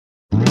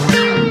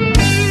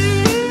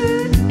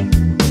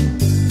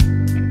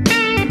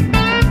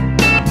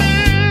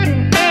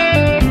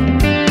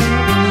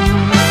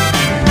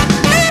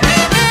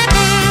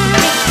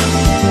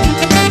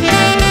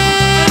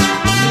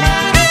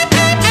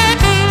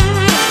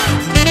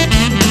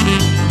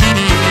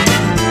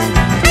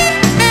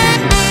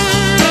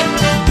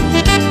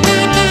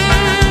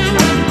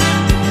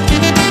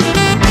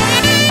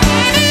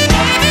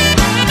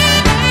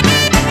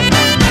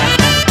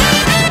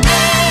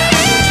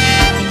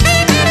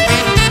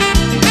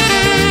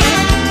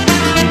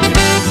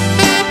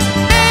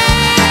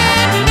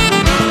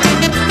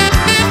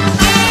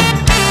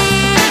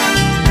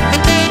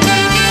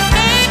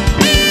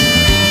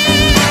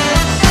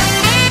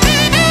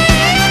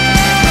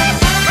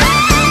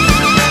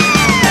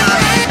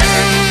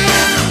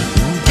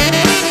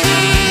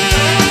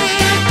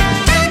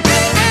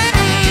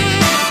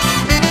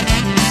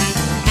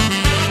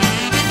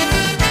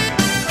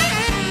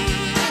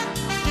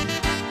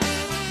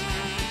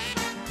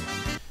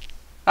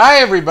Hi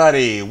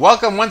everybody!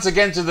 Welcome once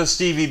again to the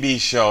Stevie B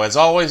Show. As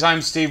always,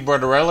 I'm Steve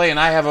Bordarelli, and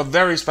I have a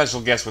very special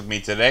guest with me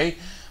today,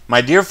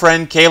 my dear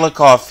friend Kayla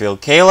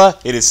Caulfield.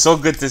 Kayla, it is so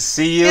good to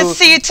see you. Good to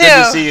see you too.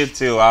 Good to see you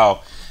too.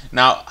 Wow.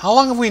 Now, how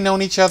long have we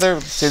known each other?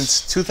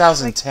 Since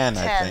 2010,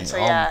 like 10, I think. So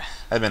yeah.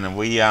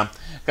 We got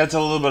to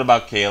tell a little bit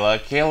about Kayla.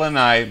 Kayla and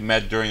I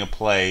met during a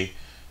play.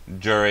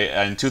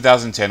 In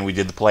 2010, we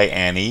did the play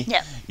Annie.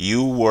 Yeah.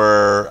 You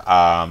were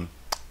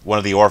one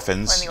of the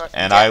orphans,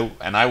 and yeah.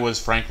 I was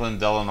Franklin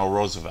Delano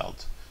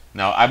Roosevelt.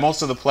 Now,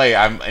 most of the play,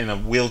 I'm in a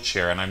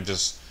wheelchair, and I'm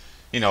just,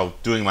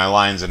 doing my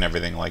lines and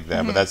everything like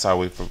that. But that's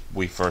how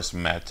we first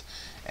met.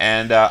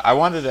 And I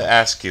wanted to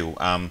ask you,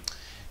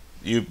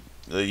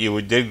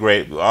 you did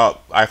great.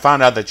 I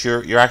found out that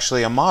you're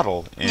actually a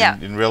model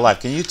in real life.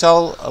 Can you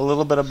tell a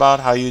little bit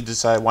about how you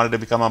wanted to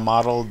become a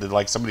model?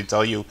 Did somebody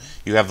tell you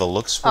you have the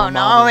looks for a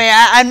model? Oh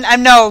no,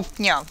 I'm no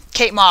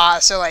Kate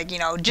Moss or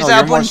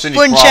Giselle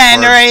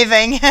Bundchen or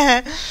anything.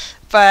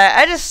 But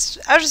I was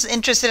just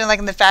interested in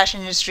in the fashion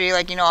industry,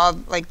 all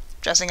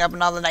dressing up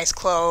in all the nice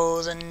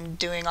clothes and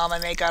doing all my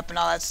makeup and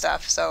all that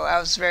stuff. So I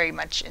was very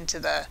much into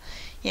the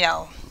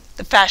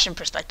the fashion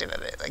perspective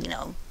of it,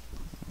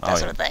 that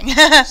sort of thing.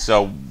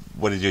 So,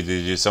 what did you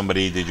do?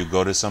 Did you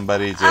go to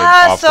somebody to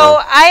offer?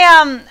 So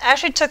I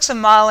actually took some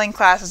modeling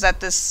classes at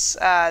this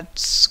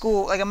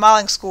school, a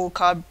modeling school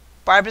called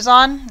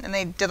Barbizon, and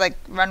they did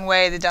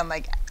runway. They done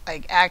like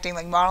acting,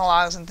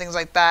 monologues and things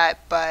like that.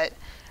 But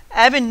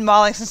I've been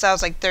modeling since I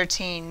was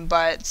 13.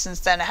 But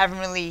since then, I haven't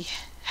really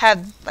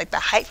had the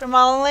height for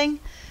modeling.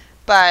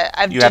 But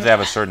you have to have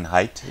a certain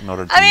height in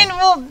order to.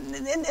 Well,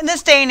 in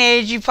this day and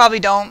age, you probably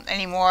don't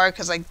anymore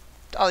because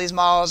all these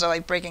models are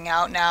breaking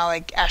out now,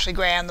 like Ashley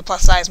Graham, the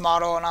plus size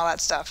model, and all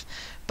that stuff.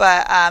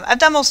 But I've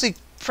done mostly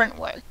print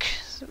work,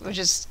 which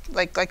is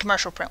like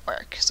commercial print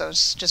work. So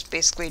it's just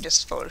basically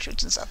just photo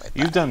shoots and stuff like that.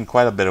 You've done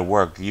quite a bit of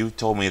work. You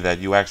told me that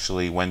you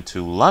actually went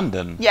to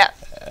London. Yeah.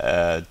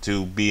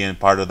 To be in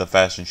part of the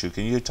fashion shoot.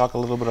 Can you talk a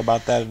little bit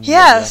about that?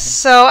 Yeah,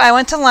 so I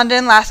went to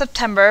London last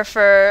September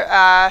for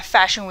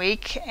Fashion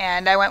Week,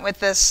 and I went with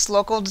this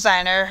local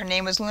designer. Her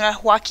name was Luna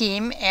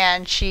Joachim,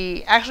 and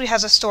she actually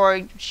has a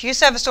store. She used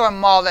to have a store in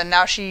Malden.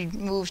 Now she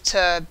moved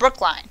to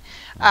Brookline.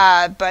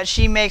 But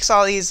she makes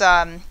all these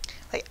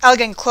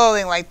elegant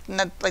clothing, like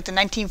the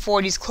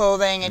 1940s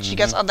clothing, and she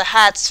gets all the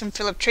hats from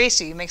Philip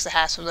Tracy, who makes the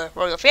hats for the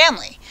royal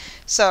family.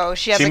 So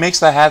she makes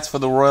the hats for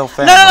the royal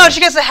family. No, she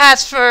gets the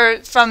hats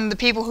from the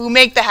people who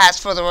make the hats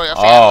for the royal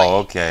family. Oh,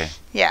 okay.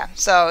 Yeah,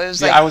 so it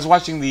was I was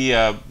watching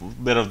the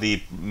bit of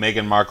the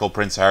Meghan Markle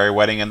Prince Harry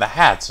wedding, and the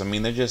hats. I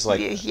mean, they're just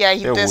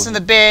this and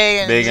the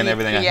big and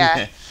everything.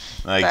 Yeah.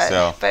 But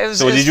it was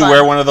did you fun.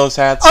 wear one of those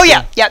hats? Oh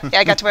yeah,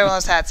 I got to wear one of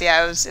those hats.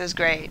 Yeah, it was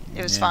great.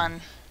 It was fun.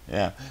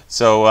 Yeah.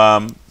 So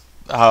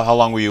how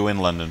long were you in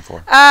London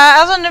for? I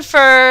was in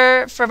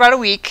London for about a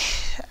week.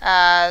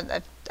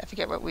 I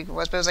forget what week it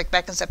was, but it was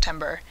back in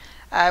September.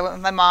 I went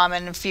with my mom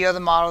and a few other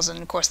models, and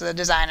of course the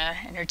designer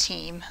and her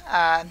team.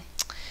 But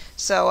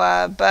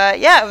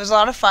yeah, it was a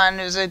lot of fun.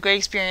 It was a great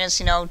experience,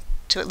 to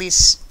at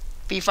least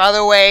be farther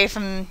away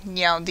from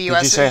the U.S.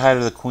 Did you say hi to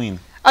the Queen?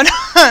 Oh no,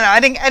 I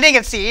didn't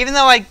get to see her, even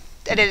though I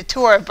did a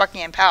tour of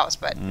Buckingham Palace,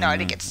 but no, I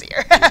didn't get to see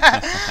her.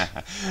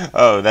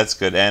 Oh, that's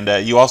good. And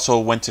you also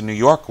went to New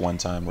York one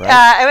time, right?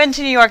 I went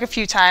to New York a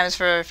few times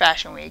for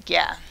Fashion Week.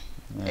 Yeah.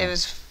 It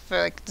was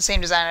for the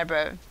same designer,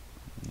 but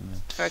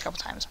for a couple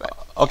times. But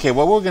okay,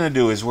 what we're going to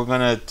do is we're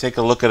going to take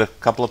a look at a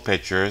couple of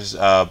pictures,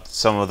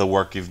 some of the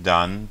work you've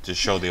done to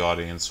show the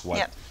audience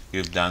what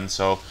you've done.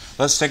 So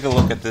let's take a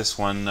look at this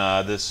one.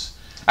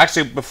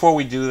 Actually, before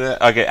we do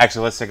that, okay.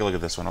 Actually, let's take a look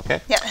at this one.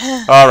 Okay.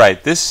 Yeah. All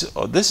right. This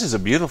is a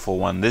beautiful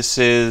one. This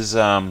is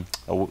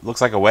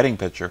looks like a wedding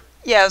picture.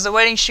 Yeah, it was a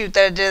wedding shoot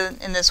that I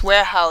did in this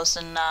warehouse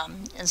in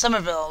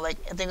Somerville. I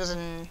think it was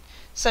in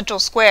Central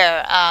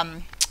Square.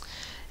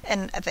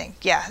 And I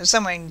think, it was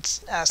somewhere in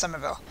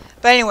Somerville.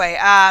 But anyway,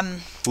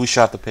 who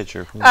shot the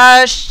picture?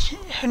 Her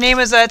name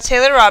is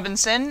Taylor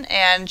Robinson,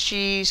 and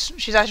she's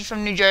actually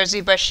from New Jersey,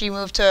 but she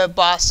moved to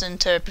Boston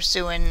to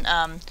pursue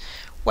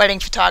wedding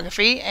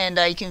photography, and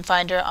you can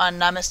find her on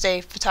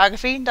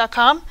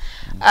namastephotography.com.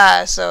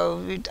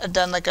 So I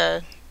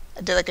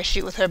did a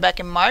shoot with her back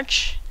in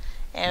March,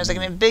 and it was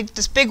in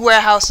this big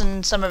warehouse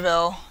in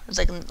Somerville. It was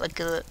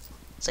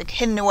it's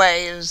hidden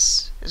away. It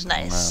was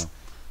nice. Wow.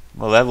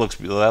 Well, that looks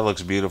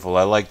beautiful.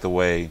 I like the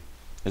way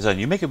it's done.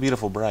 You make a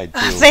beautiful bride too.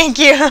 Thank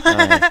you.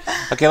 Right.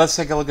 Okay, let's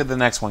take a look at the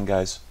next one,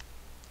 guys.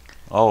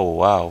 Oh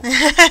wow!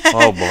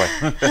 Oh boy!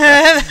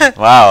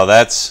 Wow,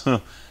 that's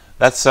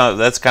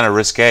kind of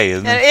risque,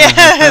 isn't it?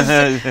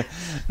 Yes.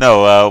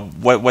 No.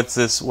 What's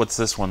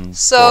this one?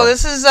 So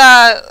this is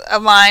a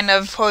line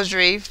of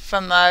hosiery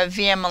from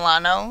VM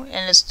Milano,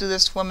 and it's through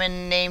this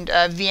woman named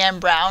VM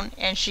Brown,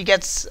 and she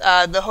gets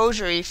the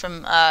hosiery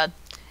from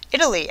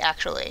Italy,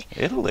 actually.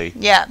 Italy?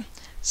 Yeah.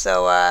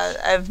 So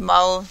I've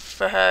modeled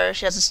for her.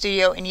 She has a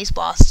studio in East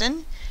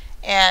Boston,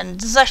 and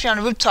this is actually on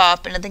a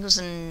rooftop, and I think it was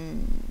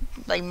in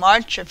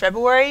March or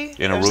February.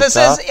 In a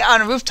rooftop? On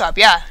a rooftop,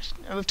 yeah.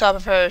 A rooftop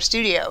of her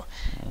studio.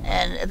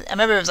 And I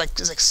remember it was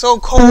like so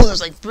cold. It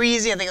was like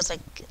breezy. I think it was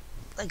like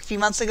a few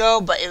months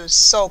ago, but it was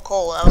so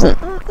cold. I was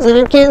like,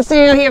 I can't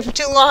stay out here for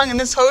too long in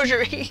this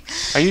hosiery.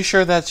 Are you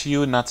sure that's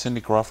you and not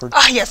Cindy Crawford?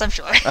 Oh yes, I'm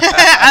sure.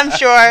 I'm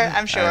sure.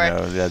 I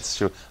know, that's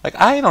true. Like,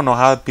 I don't know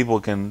how people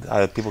can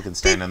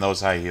stand in those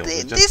high heels.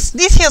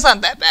 These heels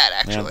aren't that bad,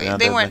 actually. Yeah,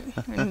 they weren't.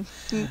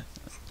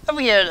 Over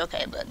here, it's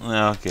okay, but.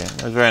 Okay,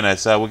 that's very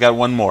nice. We got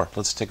one more.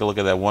 Let's take a look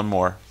at that one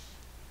more.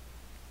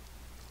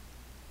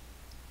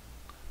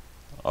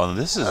 Oh,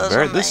 this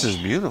is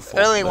beautiful.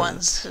 Early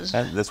ones.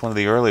 That's one of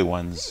the early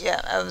ones.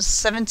 Yeah, I was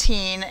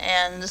 17,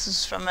 and this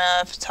is from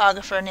a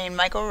photographer named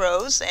Michael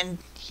Rose, and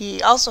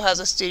he also has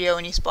a studio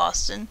in East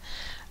Boston.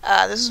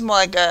 This is more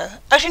like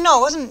actually no,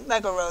 it wasn't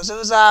Michael Rose. It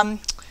was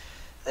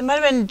it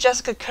might have been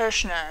Jessica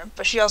Kirshner,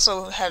 but she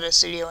also had a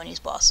studio in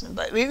East Boston.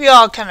 But we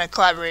all kind of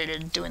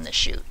collaborated doing the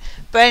shoot.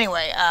 But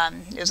anyway,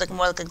 it was like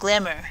more like a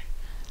glamour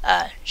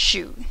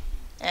shoot,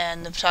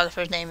 and the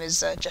photographer's name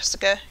is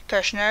Jessica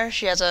Kirshner.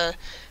 She has a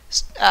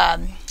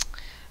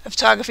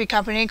photography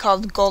company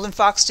called Golden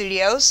Fox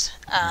Studios,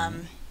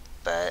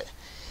 but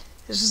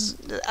I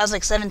was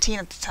like 17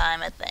 at the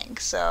time, I think.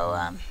 So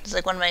it was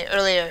like one of my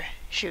earlier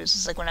shoots.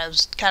 It's like when I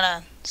was kind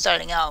of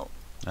starting out.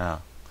 Yeah,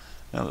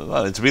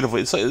 it's beautiful.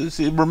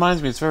 It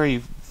reminds me. It's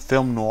very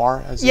film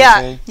noir, as they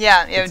say.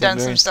 Yeah. I've done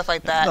some stuff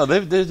like that. No, they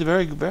did a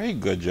very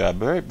good job.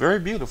 Very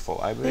beautiful.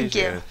 I appreciate Thank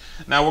you.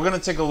 it. Now we're going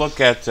to take a look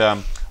at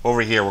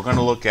over here. We're going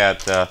to look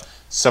at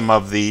some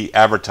of the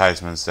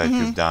advertisements that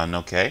you've done.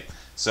 Okay,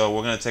 so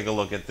we're going to take a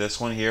look at this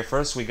one here.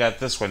 First, we got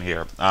this one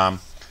here.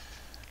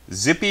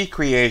 Zippy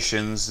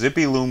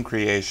Loom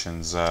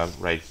Creations,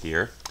 right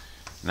here.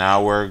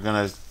 Now we're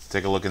going to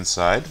take a look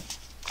inside.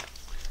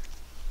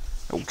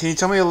 Can you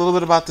tell me a little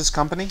bit about this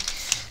company?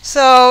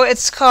 So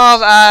it's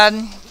called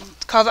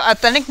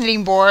Authentic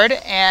Knitting Board,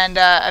 and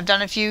I've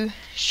done a few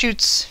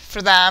shoots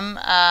for them.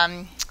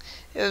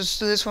 It was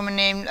this woman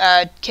named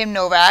Kim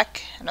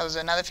Novak, and it was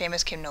another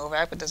famous Kim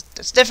Novak, but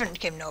there's different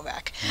Kim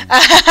Novak.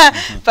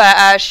 But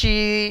I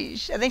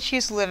think she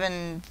used to live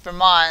in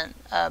Vermont,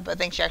 but I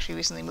think she actually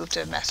recently moved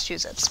to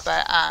Massachusetts.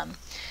 But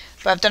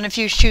I've done a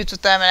few shoots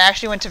with them, and I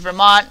actually went to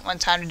Vermont one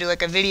time to do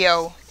like a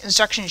video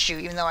instruction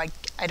shoot, even though I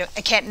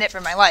can't knit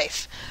for my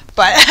life.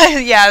 But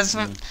yeah,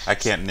 I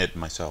can't knit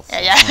myself. So.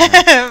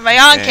 Yeah. My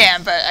aunt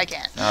can, but I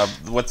can't.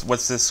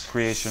 What's this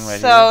creation right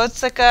here? So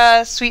it's like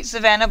a sweet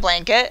Savannah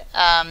blanket.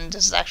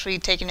 This is actually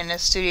taken in a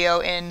studio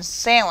in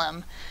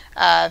Salem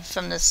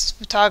from this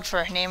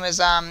photographer. Her name was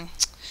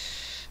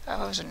what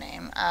was her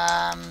name?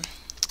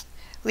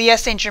 Leah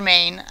St.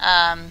 Germain.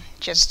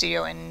 She has a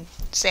studio in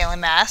Salem,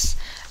 Mass.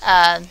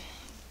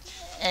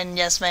 And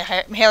yes, my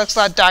hair looks a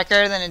lot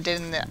darker than it did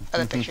in the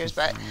other pictures,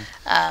 but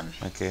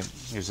okay,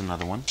 here's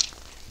another one.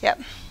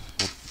 Yep,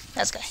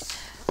 that's okay.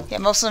 Yeah,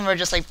 most of them are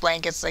just like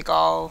blankets, like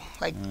all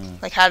like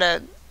how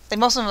to, like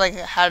most of them like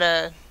how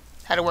to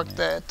work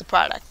the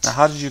product. Now,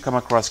 how did you come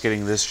across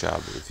getting this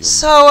job?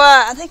 So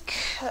I think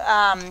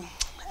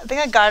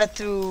I got it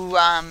through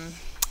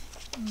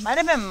might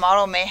have been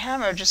Model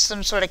Mayhem or just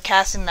some sort of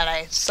casting that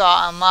I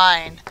saw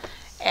online,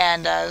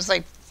 and it was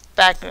like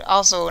back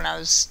also when I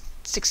was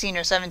 16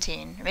 or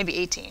 17, or maybe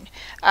 18.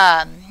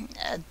 I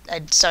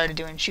started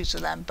doing shoots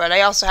with them, but I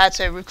also had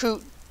to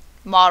recruit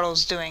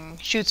models doing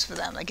shoots for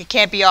them. Like it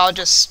can't be all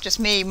just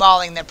me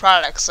modeling their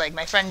products. Like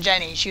my friend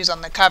Jenny, she was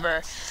on the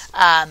cover.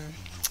 I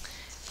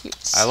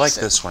like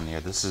this one here.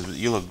 This is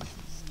you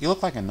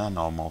look like a nun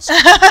almost.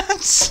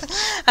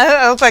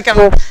 I look like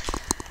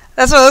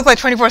that's what I look like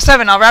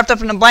 24/7, all wrapped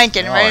up in a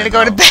blanket and ready to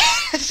go to bed.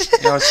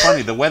 You know, it's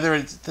funny.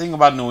 The thing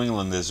about New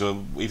England is,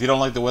 if you don't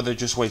like the weather,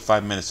 just wait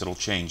 5 minutes; it'll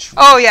change.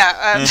 Oh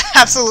yeah,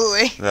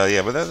 absolutely.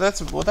 Yeah, but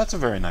that's a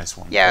very nice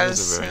one. Yeah, it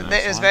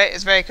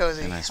was very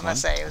cozy. Nice I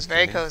must say, it was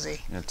very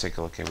cozy. Take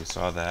a look here. We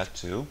saw that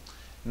too.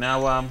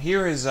 Now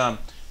here is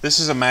this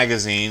is a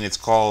magazine. It's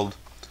called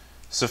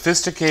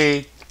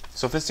Sophisticate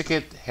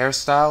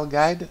Hairstyle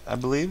Guide, I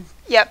believe.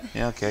 Yep.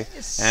 Yeah. Okay.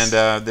 And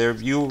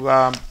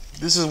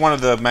this is one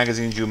of the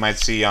magazines you might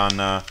see on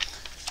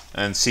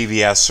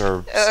CVS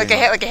or like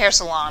a hair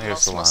salon. Hair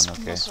salon,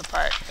 okay. Most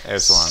part. Hair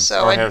salons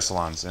hair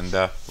salons, and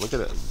look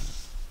at it.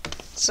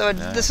 So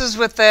this is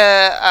with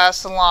the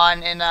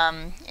salon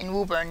in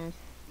Woburn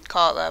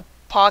called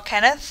Paul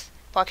Kenneth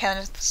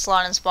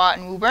Salon and Spa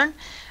in Woburn.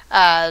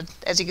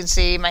 As you can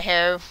see, my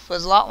hair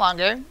was a lot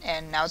longer,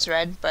 and now it's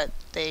red. But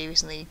they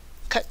recently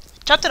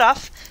chopped it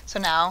off, so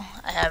now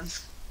I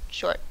have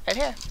short red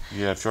hair.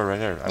 You have short red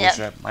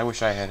hair. I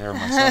wish I had hair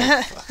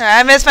myself.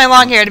 I miss my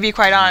long hair, to be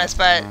quite honest,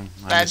 but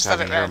I just love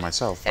it hair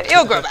myself.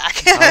 It'll grow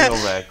back. I'll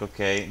go back.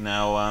 Okay.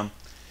 Now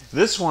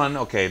this one.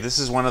 Okay, this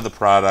is one of the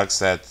products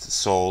that's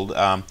sold.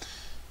 I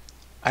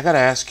gotta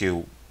ask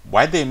you,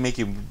 why'd they make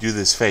you do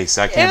this face?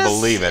 I can't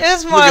believe it. It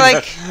was more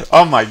like...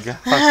 Oh my god.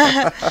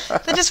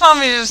 They just wanted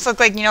me to just look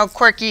like,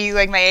 quirky,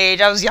 like my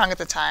age. I was young at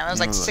the time. I was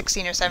like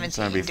 16 or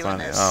 17 doing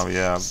funny. this. Oh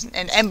yeah.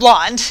 And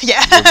blonde.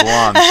 Yeah. You're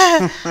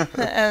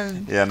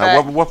blonde. Yeah.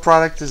 Now what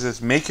product is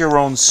this? Make your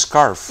own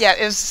scarf. Yeah,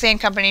 it was the same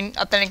company,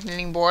 Authentic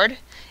Knitting Board.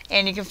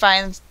 And you can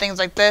find things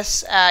like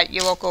this at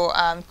your local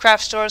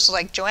craft stores, so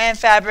like Joann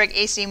Fabric,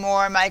 AC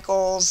Moore,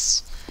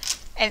 Michaels,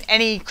 and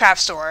any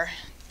craft store.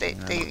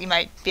 You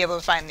might be able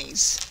to find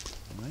these.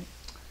 Right.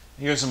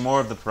 Here's some more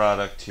of the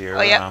product here.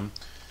 Oh, yeah.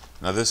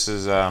 Now this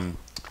is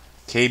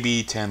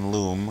KB10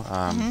 Loom.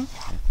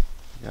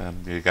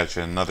 You got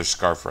you another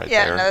scarf right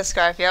there. Yeah, another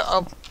scarf. Yeah.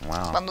 Oh,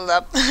 wow. Bundled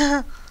up.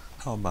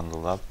 All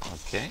bundled up.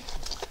 Okay.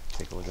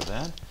 Take a look at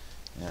that.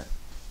 Yeah.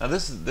 Now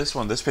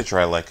this picture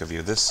I like of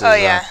you. This is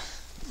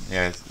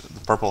yeah,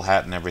 the purple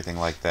hat and everything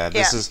like that.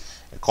 Yeah. This is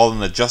called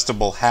an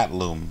adjustable hat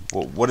loom.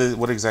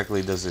 What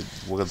exactly does it?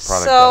 What the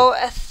product So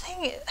does?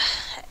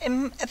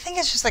 I think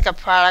it's just like a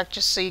product,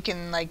 just so you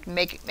can like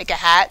make a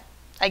hat.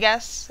 I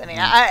guess. I mean,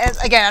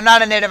 again, I'm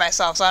not a knitter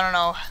myself, so I don't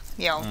know,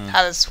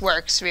 how this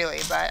works really.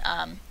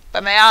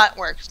 But my aunt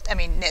works. I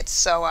mean, knits.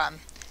 So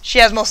she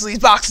has most of these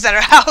boxes at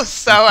her house.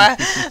 So.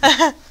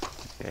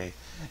 Okay.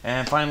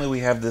 And finally, we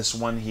have this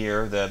one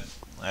here that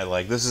I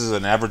like. This is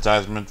an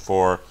advertisement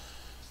for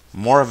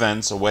More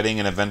Events, a wedding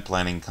and event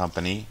planning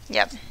company.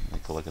 Yep.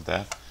 Take a look at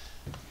that.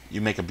 You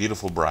make a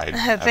beautiful bride.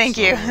 Thank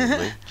you.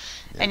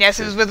 And yes,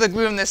 it was with the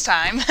groom this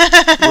time.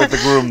 With the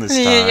groom this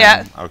time.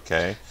 Yeah.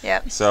 Okay.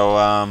 Yep.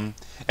 So,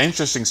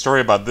 interesting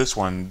story about this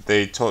one.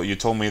 You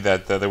told me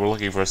that they were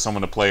looking for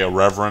someone to play a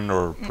reverend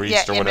or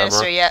priest or whatever.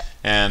 Minister, yeah.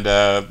 And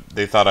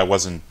they thought I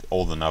wasn't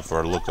old enough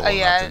or looked old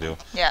enough to do.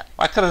 Yeah.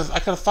 I could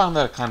have found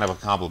that kind of a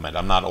compliment.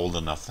 I'm not old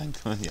enough. I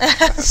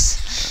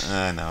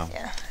know.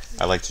 Yeah.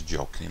 I like to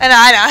joke. And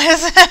I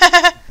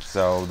know.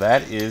 So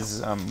that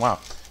is wow.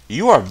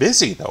 You are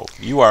busy though.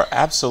 You are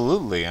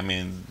absolutely. I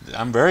mean,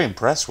 I'm very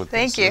impressed with this.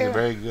 Thank you. It's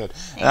very good.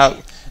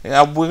 Thank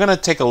Now, we're gonna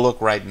take a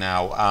look right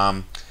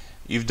now.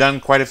 You've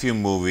done quite a few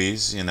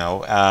movies. You're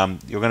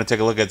gonna take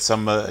a look at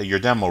some your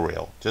demo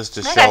reel just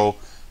to show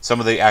some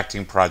of the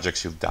acting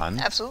projects you've done.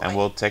 Absolutely. And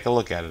we'll take a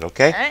look at it.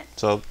 Okay. All right.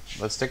 So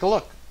let's take a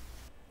look.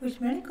 Which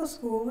medical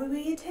school will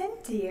we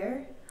attend,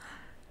 dear?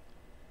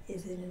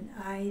 Is it an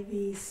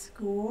Ivy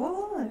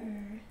school or?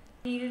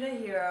 Needed a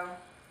hero.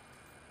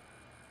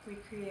 We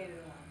created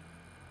one.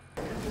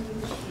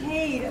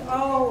 Kate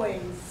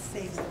always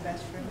saves the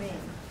best for me.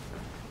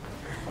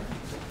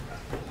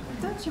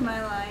 Don't you,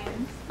 my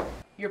lions?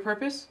 Your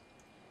purpose?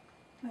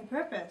 My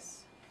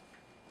purpose?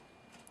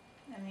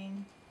 I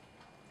mean,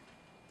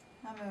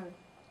 I'm a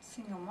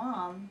single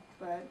mom,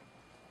 but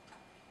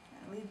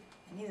I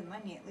need the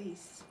money at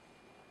least.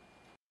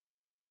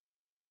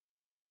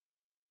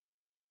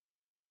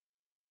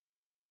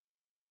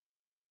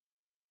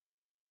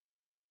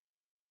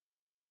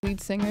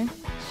 Lead singer.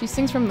 She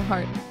sings from the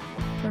heart.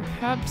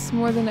 Perhaps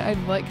more than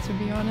I'd like, to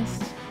be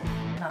honest.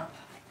 No.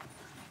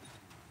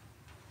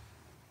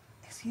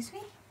 Excuse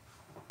me?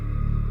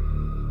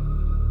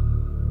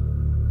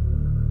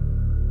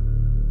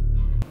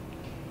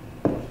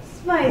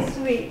 My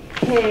sweet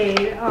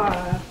Kate.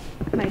 Ah,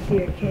 my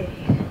dear Kate.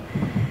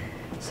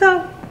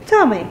 So,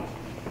 tell me.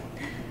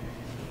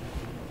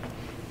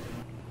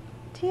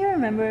 Do you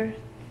remember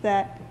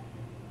that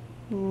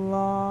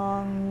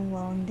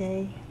long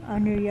day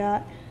on your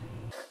yacht?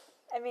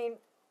 I mean,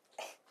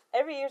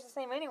 every year's the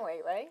same anyway,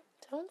 right?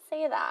 Don't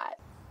say that.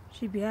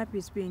 She'd be happy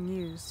it's being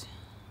used.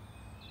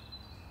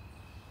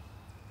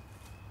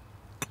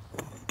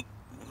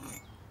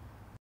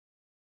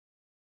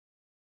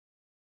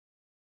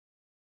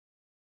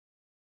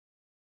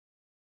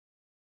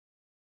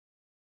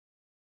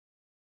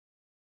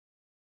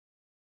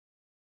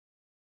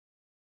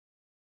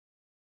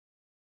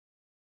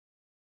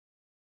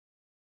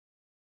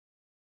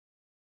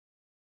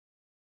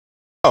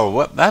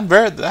 Oh,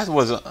 that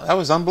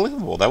was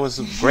unbelievable. That was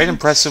great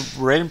impressive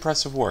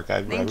work. I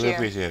really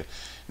appreciate it.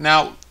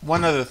 Now,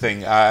 one other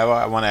thing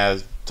I want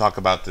to talk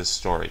about this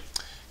story.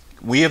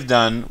 We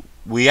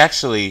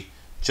actually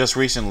just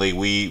recently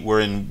we were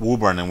in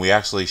Woburn and we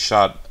actually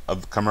shot a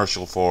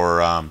commercial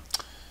for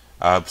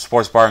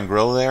Sports Bar and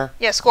Grill there.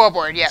 Yeah,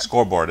 Scoreboard. Yeah.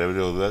 Scoreboard.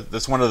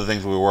 That's one of the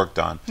things we worked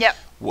on. Yep.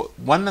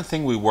 One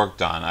thing we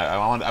worked on. I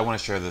want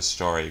to share this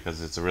story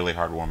because it's a really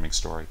heartwarming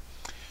story.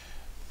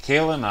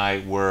 Kayla and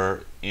I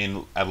were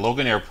at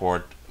Logan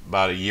Airport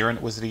about a year.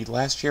 Was it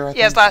last year? I think?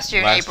 Yes, last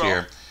year in Last April.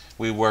 year,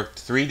 we worked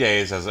 3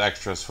 days as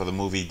extras for the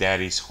movie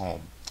Daddy's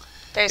Home.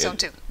 Daddy's Home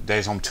 2.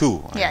 Daddy's Home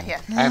 2. Yeah.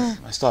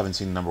 I still haven't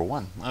seen number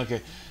 1.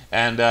 Okay,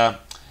 and the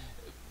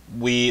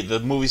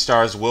movie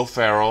stars Will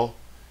Ferrell,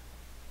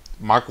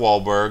 Mark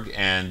Wahlberg,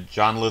 and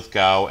John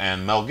Lithgow,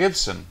 and Mel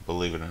Gibson.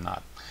 Believe it or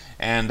not,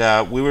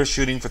 and we were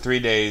shooting for 3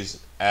 days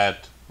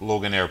at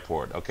Logan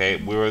Airport. Okay,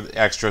 we were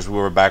extras. We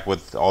were back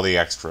with all the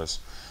extras.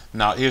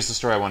 Now, here's the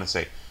story I want to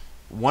say.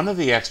 One of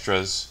the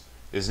extras,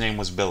 his name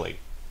was Billy.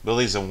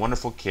 Billy's a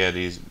wonderful kid.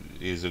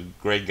 He's a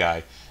great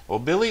guy. Well,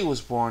 Billy was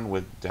born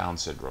with Down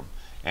syndrome,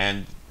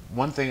 and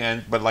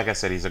but like I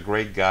said, he's a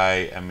great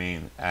guy. I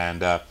mean,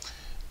 and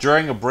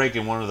during a break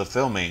in one of the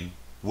filming,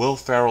 Will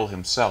Ferrell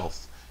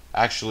himself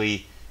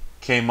actually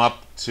came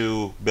up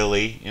to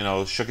Billy,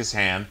 shook his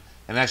hand,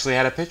 and actually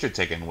had a picture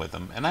taken with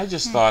him. And I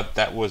just thought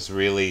that was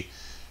really,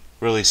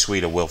 really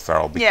sweet of Will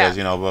Ferrell because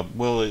but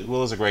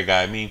Will is a great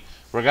guy. I mean,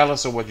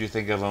 regardless of what you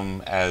think of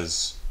him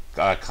as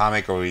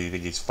comic or you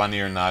think he's funny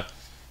or not,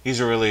 he's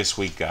really a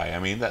sweet guy. I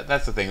mean,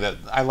 that's the thing that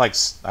I like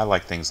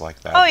things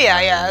like that. Oh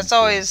yeah. It's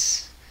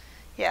always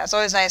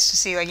nice to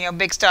see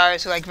big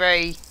stars who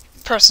very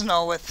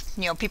personal with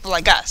people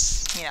like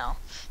us.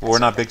 We're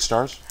not big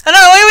stars. Oh,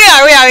 no,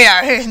 we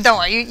are. Don't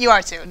worry, you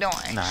are too. Don't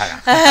worry. No, I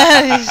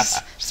don't.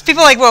 just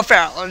people like Will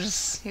Ferrell, or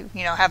just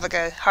have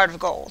a heart of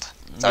gold.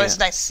 It's always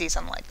nice to see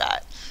something like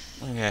that.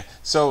 Okay.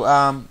 So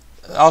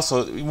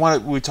also,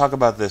 we talk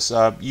about this.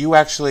 You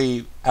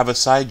actually have a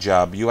side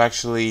job. You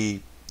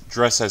actually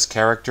dress as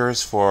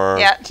characters for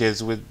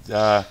kids with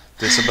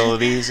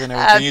disabilities and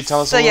everything. Can you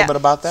tell us a little bit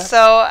about that?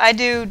 So I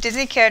do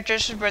Disney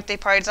characters for birthday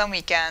parties on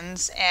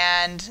weekends,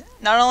 and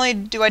not only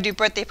do I do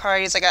birthday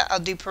parties, I'll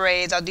do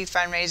parades, I'll do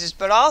fundraisers,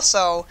 but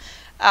also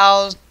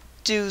I'll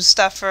do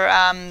stuff for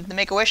the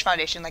Make-A-Wish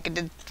Foundation. Like I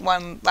did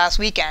one last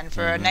weekend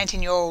for a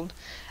 19-year-old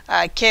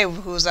kid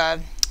who's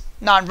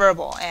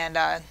nonverbal,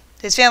 and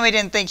his family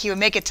didn't think he would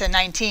make it to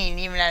 19,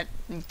 even at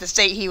the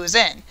state he was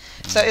in.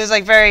 So it was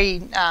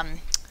very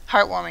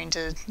heartwarming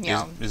to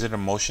Is it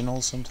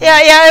emotional sometimes?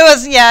 Yeah, it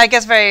was. Yeah, I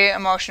guess very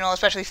emotional,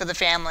 especially for the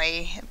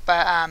family.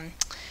 But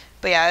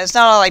yeah, it's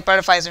not all like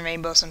butterflies and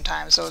rainbows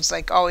sometimes. So it's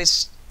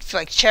always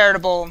feel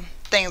charitable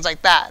things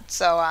like that.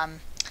 So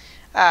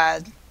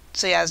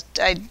so yeah,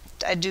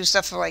 I do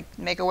stuff for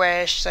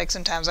Make-A-Wish.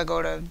 Sometimes I'll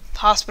go to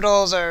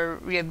hospitals or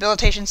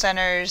rehabilitation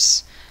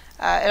centers.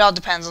 It all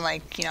depends on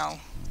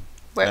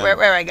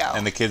where I go.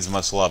 And the kids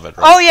must love it,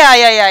 right? Oh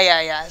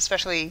yeah.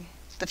 Especially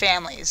the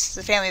families.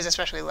 The families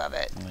especially love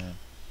it.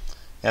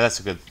 Yeah,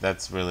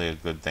 that's really a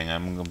good thing.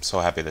 I'm so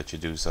happy that you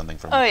do something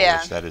for Make-A-Wish.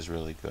 Yeah. That is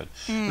really good.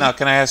 Now,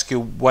 can I ask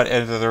you, are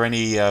there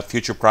any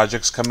future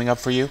projects coming up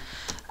for you?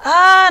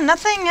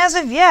 Nothing as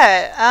of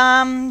yet.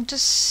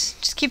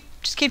 Just keep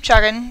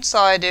chugging. That's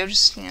all I do.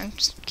 Just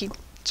keep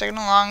chugging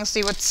along,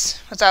 see what's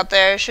out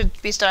there.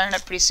 Should be starting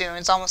up pretty soon.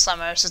 It's almost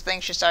summer, so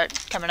things should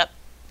start coming up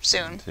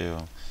soon. Too.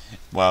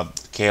 Well,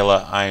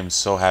 Kayla, I am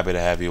so happy to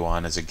have you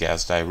on as a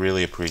guest. I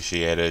really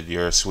appreciate it.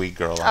 You're a sweet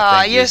girl.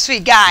 Oh, you're a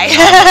sweet guy. No,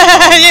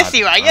 yes,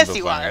 you are. Yes,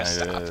 you are.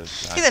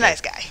 He's a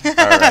nice guy.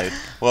 All right.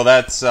 Well,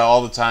 that's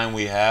all the time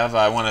we have.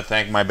 I want to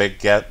thank my big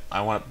guest. I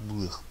want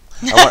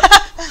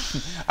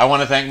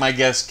to thank my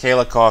guest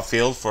Kayla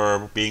Caulfield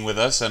for being with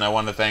us, and I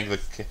want to thank the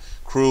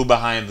crew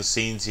behind the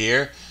scenes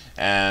here.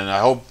 And I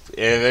hope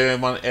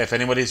if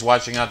anybody's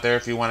watching out there,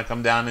 if you want to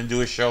come down and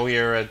do a show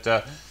here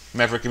at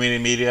Medford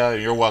Community Media,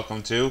 you're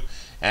welcome to.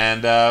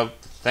 And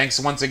thanks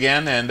once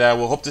again, and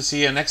we'll hope to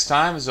see you next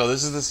time. So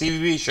this is the Stevie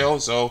B Show.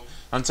 So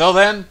until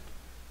then,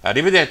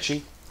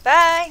 arrivederci.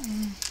 Bye.